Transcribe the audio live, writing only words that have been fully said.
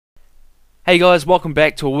Hey guys, welcome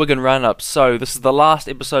back to a Wigan run-up. So this is the last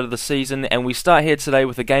episode of the season and we start here today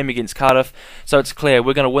with a game against Cardiff. So it's clear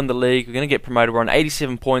we're going to win the league, we're going to get promoted. We're on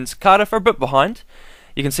 87 points. Cardiff are a bit behind.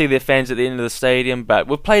 You can see their fans at the end of the stadium, but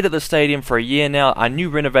we've played at the stadium for a year now, our new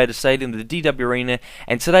renovated stadium, the DW Arena,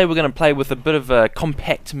 and today we're going to play with a bit of a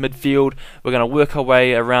compact midfield. We're going to work our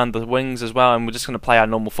way around the wings as well, and we're just going to play our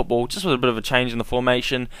normal football, just with a bit of a change in the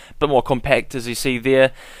formation, a bit more compact as you see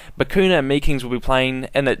there. Bakuna and Meekings will be playing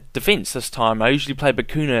in at defence this time. I usually play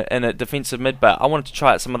Bakuna in at defensive mid, but I wanted to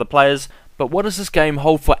try out some other players. But what does this game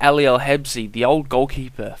hold for Ali Al-Habsi, the old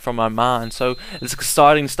goalkeeper from Oman? So it's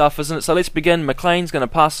exciting stuff, isn't it? So let's begin. McLean's going to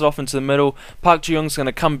pass it off into the middle. Park Ji-young's going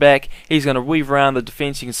to come back. He's going to weave around the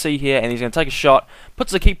defence, you can see here, and he's going to take a shot.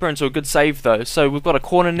 Puts the keeper into a good save though. So we've got a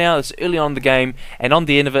corner now. It's early on in the game, and on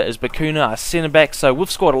the end of it is Bakuna, our centre back. So we've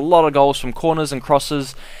scored a lot of goals from corners and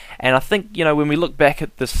crosses. And I think, you know, when we look back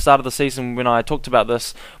at the start of the season when I talked about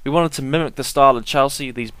this, we wanted to mimic the style of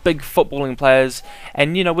Chelsea, these big footballing players.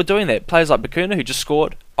 And, you know, we're doing that. Players like Bakuna, who just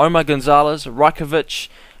scored, Omar Gonzalez, Rajkovic,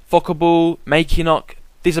 Fokabul, Makinok.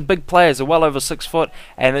 These are big players. They're well over 6 foot.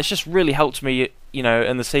 And it's just really helped me, you know,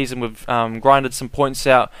 in the season. We've grinded some points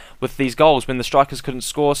out with these goals when the strikers couldn't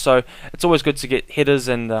score. So it's always good to get headers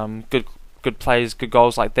and good plays, good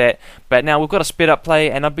goals like that. But now we've got a sped up play,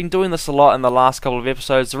 and I've been doing this a lot in the last couple of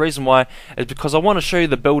episodes. The reason why is because I want to show you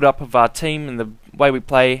the build up of our team and the way we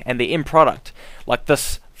play and the end product, like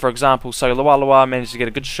this for example. So Lualua managed to get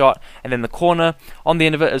a good shot, and then the corner on the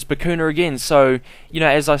end of it is Bakuna again. So, you know,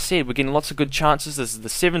 as I said, we're getting lots of good chances. This is the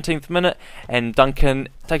 17th minute, and Duncan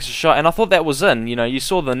takes a shot, and I thought that was in. You know, you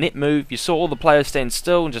saw the net move, you saw all the players stand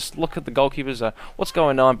still and just look at the goalkeepers, what's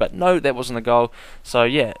going on? But no, that wasn't a goal. So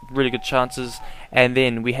yeah, really good chances. And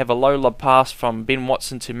then we have a low lob pass from Ben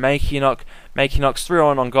Watson to Makinok. Makinok's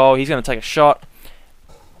 3-on goal. He's going to take a shot.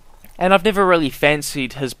 And I've never really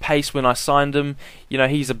fancied his pace when I signed him. You know,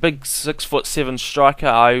 he's a big 6'7" striker.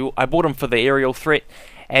 I bought him for the aerial threat,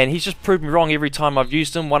 and he's just proved me wrong every time I've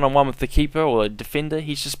used him one-on-one with the keeper or a defender.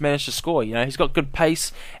 He's just managed to score. You know, he's got good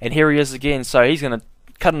pace, and here he is again. So he's going to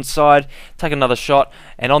cut inside, take another shot,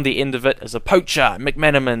 and on the end of it is a poacher,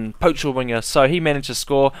 McManaman, poacher winger. So he managed to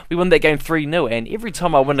score. We won that game 3-0, and every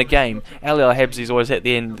time I win a game, Ali Al-Habsi's always at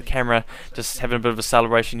the end of the camera, just having a bit of a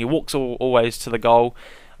celebration. He walks always to the goal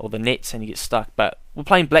or the nets and you get stuck. But we're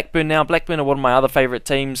playing Blackburn now. Blackburn are one of my other favourite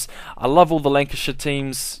teams. I love all the Lancashire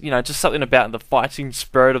teams, you know, just something about the fighting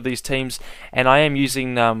spirit of these teams. And I am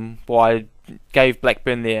using, I gave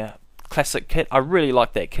Blackburn their classic kit. I really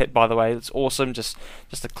like that kit, by the way. It's awesome, just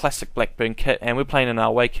a classic Blackburn kit, and we're playing in our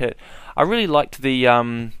away kit. I really liked the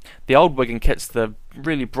old Wigan kits, the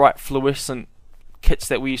really bright fluorescent kits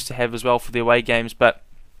that we used to have as well for the away games. But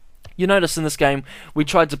you notice in this game we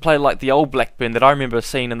tried to play like the old Blackburn that I remember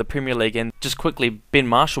seeing in the Premier League, and just quickly Ben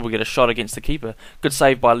Marshall will get a shot against the keeper. Good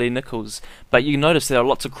save by Lee Nichols. But you notice there are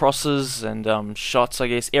lots of crosses and shots, I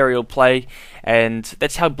guess, aerial play, and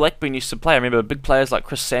that's how Blackburn used to play. I remember big players like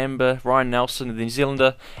Chris Samba, Ryan Nelson, the New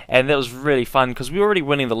Zealander, and that was really fun because we were already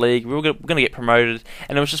winning the league, we were going to get promoted,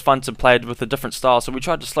 and it was just fun to play with a different style. So we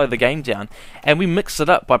tried to slow the game down, and we mixed it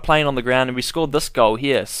up by playing on the ground, and we scored this goal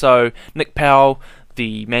here. So Nick Powell,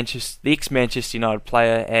 the ex-Manchester United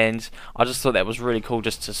player, and I just thought that was really cool,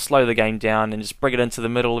 just to slow the game down and just bring it into the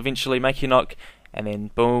middle, eventually make you knock, and then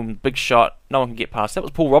boom, big shot, no one can get past. That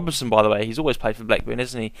was Paul Robinson, by the way. He's always played for Blackburn,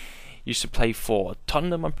 hasn't he? Used to play for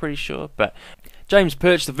Tottenham, I'm pretty sure. But James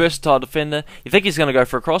Perch, the versatile defender, you think he's going to go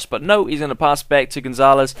for a cross, but no, he's going to pass back to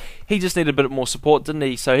Gonzalez. He just needed a bit more support, didn't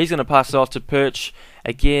he? So he's going to pass it off to Perch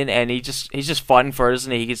again, and he's just fighting for it,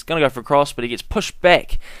 isn't he? He's going to go for a cross, but he gets pushed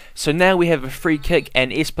back. So now we have a free kick,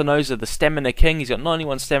 and Espinosa, the stamina king, he's got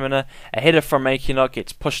 91 stamina. A header from Makinok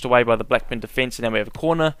gets pushed away by the Blackburn defence, and now we have a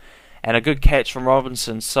corner and a good catch from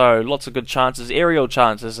Robinson. So lots of good chances, aerial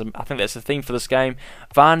chances, and I think that's the theme for this game.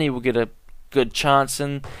 Varney will get a good chance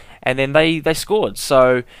in, and then they scored.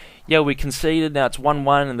 So yeah, we conceded. Now it's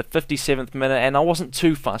 1-1 in the 57th minute, and I wasn't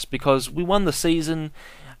too fussed because we won the season.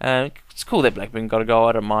 It's cool that Blackburn got a goal.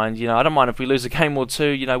 I don't mind. You know, I don't mind if we lose a game or two.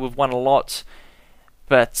 You know, we've won a lot.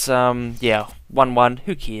 But yeah, 1-1.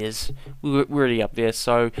 Who cares? We're already up there.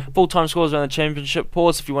 So full-time scores around the championship.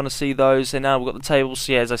 Pause if you want to see those. And now we've got the tables.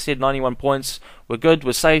 So yeah, as I said, 91 points. We're good.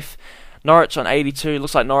 We're safe. Norwich on 82.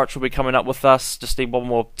 Looks like Norwich will be coming up with us. Just need one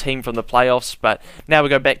more team from the playoffs. But now we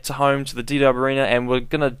go back to home to the DW Arena, and we're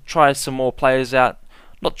gonna try some more players out.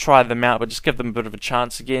 Not try them out, but just give them a bit of a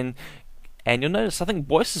chance again. And you'll notice I think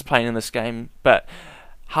Boyce is playing in this game, but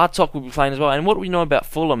Hartog will be playing as well. And what do we know about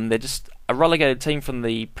Fulham? They're just a relegated team from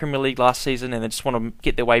the Premier League last season, and they just want to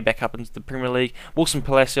get their way back up into the Premier League. Wilson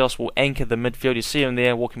Palacios will anchor the midfield. You see him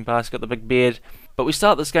there walking past, got the big beard. But we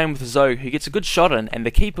start this game with Zoe, who gets a good shot in, and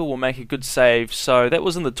the keeper will make a good save. So that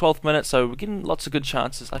was in the 12th minute, so we're getting lots of good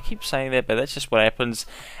chances. I keep saying that, but that's just what happens.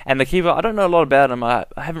 And the keeper, I don't know a lot about him. I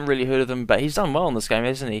haven't really heard of him, but he's done well in this game,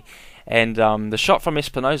 hasn't he? And the shot from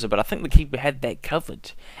Espinosa, but I think the keeper had that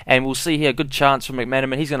covered. And we'll see here, a good chance from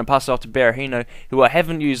McManaman. He's going to pass it off to Berahino, who I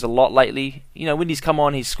haven't used a lot lately. You know, when he's come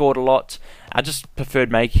on, he's scored a lot. I just preferred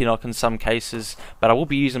Makinok in some cases, but I will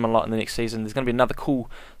be using him a lot in the next season. There's going to be another cool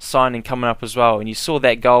signing coming up as well. And you saw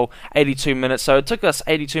that goal, 82 minutes. So it took us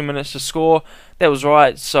 82 minutes to score. That was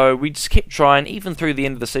right. So we just kept trying, even through the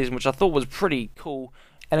end of the season, which I thought was pretty cool.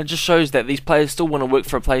 And it just shows that these players still want to work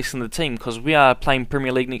for a place in the team, because we are playing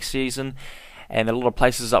Premier League next season and a lot of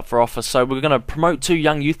places up for offer. So we're going to promote 2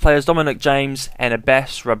 young youth players, Dominic James and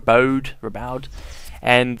Abbas Rabaud.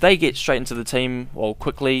 And they get straight into the team, well,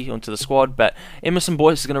 quickly onto the squad. But EMMERSON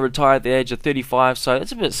Boyce is going to retire at the age of 35, so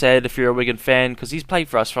it's a bit sad if you're a Wigan fan, because he's played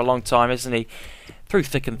for us for a long time, hasn't he? Through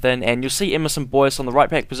thick and thin. And you'll see EMMERSON Boyce on the right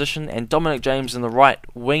back position and Dominic James in the right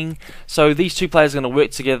wing. So these 2 players are going to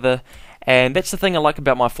work together. And that's the thing I like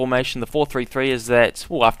about my formation, the 4-3-3, is that,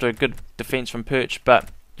 well, after a good defence from Perch,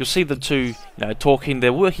 but you'll see the 2, talking,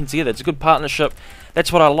 they're working together. It's a good partnership.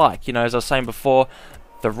 That's what I like. As I was saying before,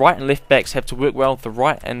 the right and left backs have to work well with the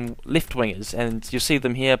right and left wingers, and you'll see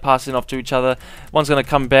them here passing off to each other. One's going to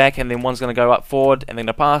come back, and then one's going to go up forward, and then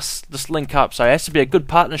to pass, just link up. So it has to be a good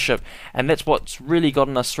partnership, and that's what's really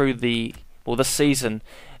gotten us through this season,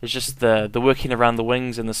 is just the working around the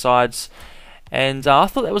wings and the sides. And I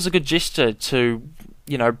thought that was a good gesture to,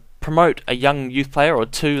 promote a young youth player, or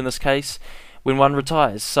 2 in this case, when one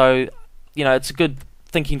retires. So, it's a good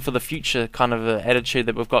thinking for the future kind of attitude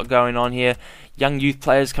that we've got going on here. Young youth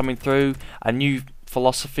players coming through, a new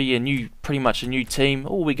philosophy, pretty much a new team.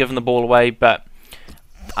 Oh, we're giving the ball away, but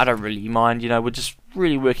I don't really mind. We're just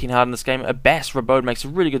really working hard in this game. Abbas Rabaud makes a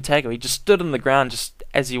really good tackle. He just stood in the ground just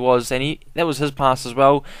as he was, and that was his pass as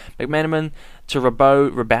well. McManaman to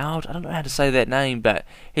Rabaud. I don't know how to say that name, but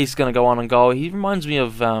he's going to go on and goal. He reminds me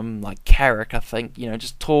of like Carrick, I think.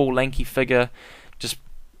 Just tall, lanky figure, just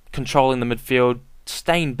controlling the midfield,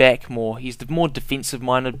 staying back more. He's more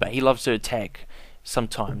defensive-minded, but he loves to attack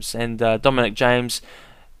sometimes. And Dominic James,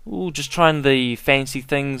 just trying the fancy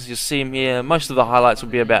things. You'll see him here. Most of the highlights will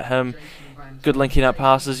be about him. Good linking up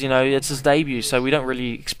passes, it's his debut, so we don't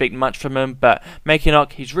really expect much from him. But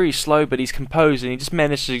Makinok, he's really slow, but he's composed, and he just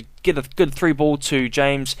managed to get a good 3 ball to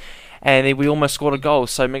James, and then we almost scored a goal.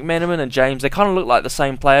 So McManaman and James, they kind of look like the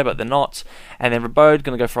same player, but they're not. And then Rabaud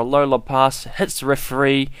going to go for a low lob pass, hits the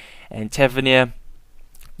referee, and Tavernier.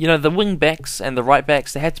 The wing backs and the right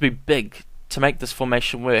backs, they had to be big to make this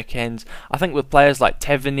formation work, and I think with players like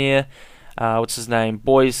Tavernier,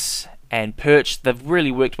 Boyce, and Perch, they've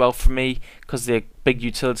really worked well for me, because they're big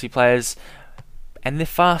utility players, and they're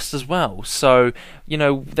fast as well. So,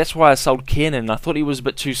 that's why I sold Kiernan. I thought he was a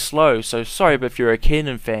bit too slow, so sorry if you're a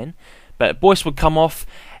Kiernan fan. But Boyce would come off,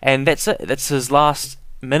 and that's it. That's his last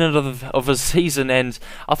minute of his season, and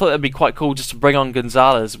I thought that'd be quite cool just to bring on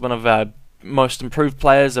Gonzalez, one of our most improved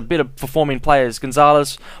players, a better performing players.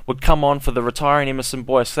 Gonzalez would come on for the retiring EMMERSON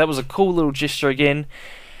Boyce. So that was a cool little gesture again.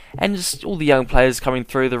 And just all the young players coming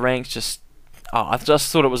through the ranks, I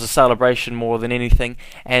just thought it was a celebration more than anything.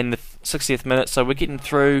 And the 60th minute, so we're getting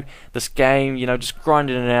through this game, just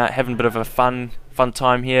grinding it out, having a bit of a fun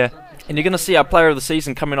time here. And you're going to see our player of the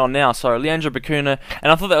season coming on now, so Leandro Bacuna.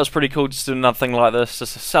 And I thought that was pretty cool, just to do another thing like this,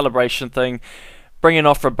 just a celebration thing. Bringing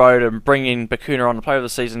off Rabaud and bringing Bacuna on, the player of the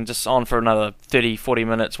season, just on for another 30, 40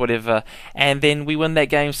 minutes, whatever. And then we win that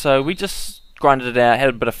game, so we just grinded it out, had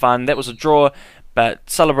a bit of fun. That was a draw. But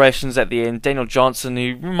celebrations at the end. Daniel Johnson,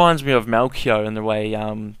 who reminds me of Malchio in the way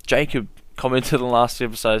Jacob commented in the last 2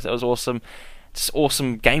 episodes. That was awesome. Just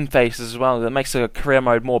awesome game faces as well. That makes the career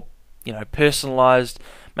mode more, personalised.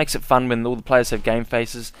 Makes it fun when all the players have game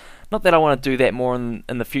faces. Not that I want to do that more in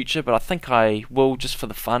the future, but I think I will, just for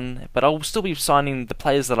the fun. But I'll still be signing the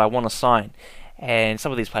players that I want to sign. And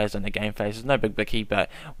some of these players don't have game faces. No big bicky, but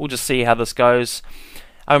we'll just see how this goes.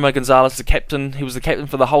 Omar Gonzalez, the captain. He was the captain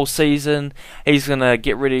for the whole season. He's going to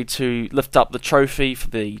get ready to lift up the trophy for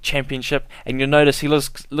the championship. And you'll notice he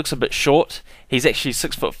looks a bit short. He's actually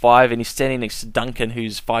 6'5", and he's standing next to Duncan,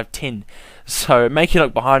 who's 5'10". So making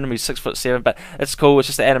look behind him, he's 6'7". But it's cool. It's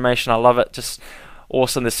just the animation. I love it. Just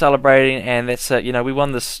awesome. They're celebrating, and that's it. We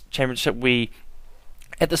won this championship.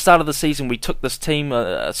 At the start of the season, we took this team,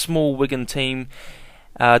 a small Wigan team.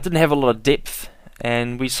 Didn't have a lot of depth.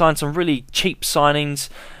 And we signed some really cheap signings,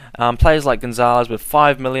 players like Gonzalez with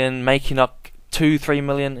 5 million, making up 2-3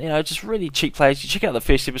 million, just really cheap players. You check out the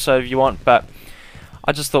first episode if you want, but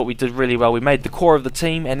I just thought we did really well. We made the core of the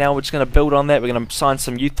team, and now we're just going to build on that. We're going to sign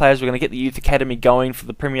some youth players. We're going to get the youth academy going for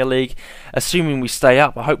the Premier League, assuming we stay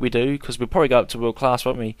up. I hope we do, because we'll probably go up to world class,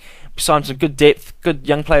 won't we? We signed some good depth, good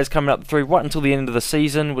young players coming up through right until the end of the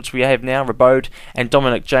season, which we have now, Rabode and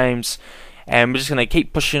Dominic James. And we're just going to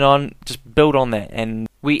keep pushing on, just build on that. And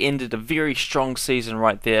we ended a very strong season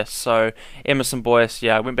right there. So, Emerson Boyce,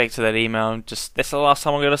 I went back to that email. Just that's the last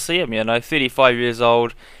time I'm going to see him, 35 years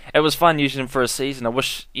old. It was fun using him for a season. I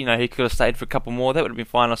wish, he could have stayed for a couple more. That would have been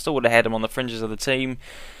fine. I still would have had him on the fringes of the team.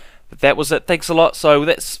 But that was it. Thanks a lot. So,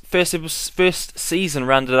 that's first season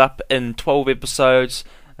rounded up in 12 episodes.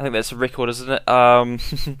 I think that's a record, isn't it?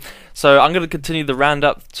 So, I'm going to continue the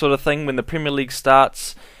roundup sort of thing when the Premier League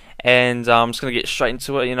starts. And I'm just going to get straight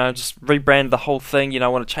into it, just rebrand the whole thing. I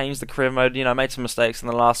want to change the career mode. I made some mistakes in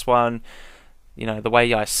the last one. The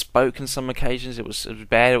way I spoke on some occasions, it was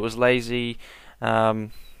bad, it was lazy.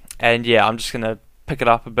 And I'm just going to pick it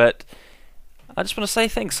up a bit. I just want to say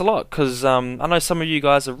thanks a lot, because I know some of you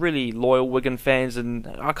guys are really loyal Wigan fans, and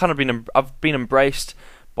I've been embraced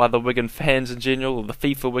by the Wigan fans in general, or the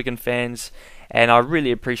FIFA Wigan fans, and I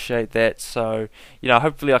really appreciate that. So,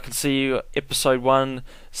 hopefully I can see you episode 1,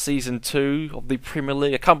 season 2 of the Premier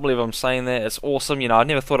League. I can't believe I'm saying that. It's awesome. I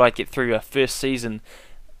never thought I'd get through a first season,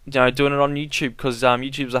 doing it on YouTube, because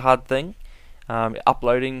YouTube's a hard thing.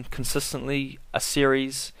 Uploading consistently a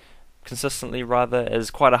series, is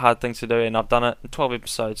quite a hard thing to do, and I've done it in 12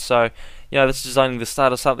 episodes. So, this is only the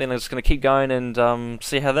start of something. I'm just going to keep going and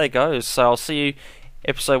see how that goes. So I'll see you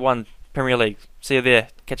episode 1, Premier League. See you there.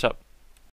 Catch up.